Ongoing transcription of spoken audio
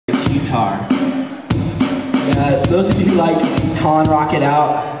guitar. Yeah, those of you who like to see Ton rock it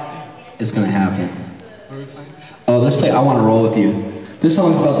out, it's gonna happen. Oh, let's play I Wanna Roll With You. This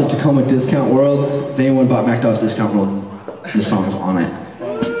song's about the Tacoma Discount World. If anyone bought McDonald's Discount World, this song's on it.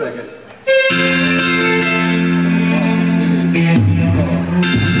 One second.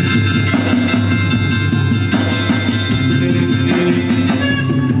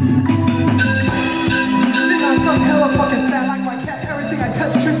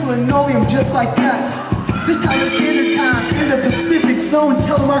 Linoleum just like that. This time is standard time in the Pacific Zone.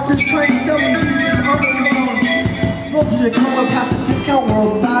 Telemarketers trying to sell me pieces on the phone. Roll to Tacoma past the Discount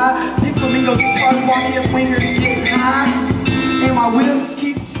World by. Big flamingo guitars walking up fingers getting high. And my wheels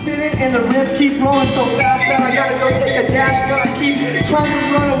keep spinning and the rims keep rolling so fast that I gotta go take a dash. But I keep trying to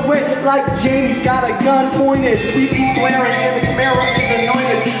run away like Janie's got a gun pointed. Sweet beat blaring and the Camaro is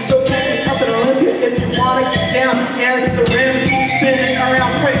anointed. So catch me up at Olympia if you wanna get down. And the rims keep spinning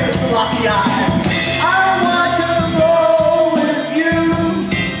around. Praise the Selassie. I want to roll with you.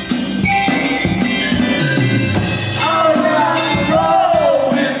 I want to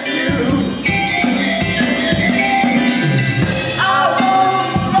roll with you. I want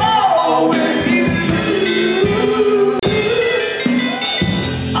to roll with you.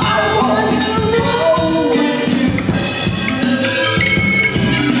 I want to roll with you.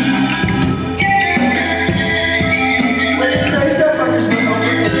 When the crazy fuckers went over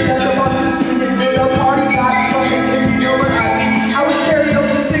and stepped up on the scene and the party got drunk and if you know what I was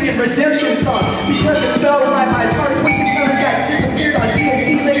karaoke singing Redemption song because it felt right. My Atari 2600 got disappeared on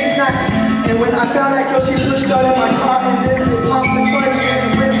D&D ladies night. And when I found that girl, she pushed out in my car and then it popped the clutch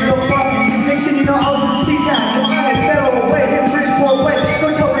and it went real far. Next thing you know, I was in SeaTac and I had Federal Way, hit Bridgeport Way. Go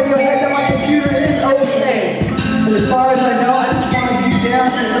tell Radiohead that my computer is okay. And as far as I know, I just want to be down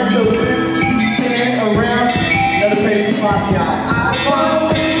and let those rims keep spinning around. Another praise to Selassie. I want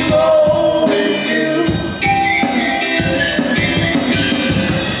to roll with you.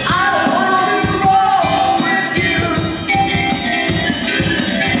 I want to roll with you.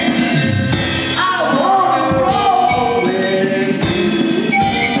 I want to roll with you.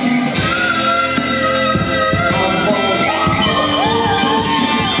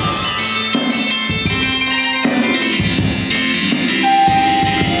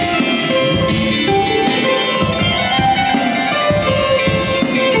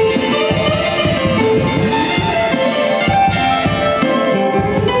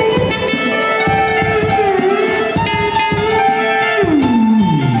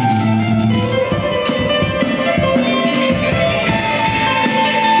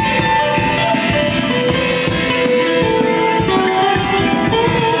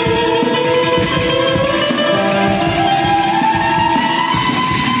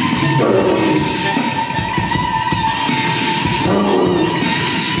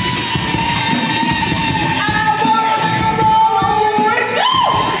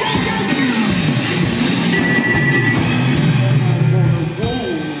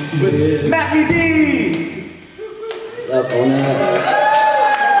 With Matthew D. What's up, Owner?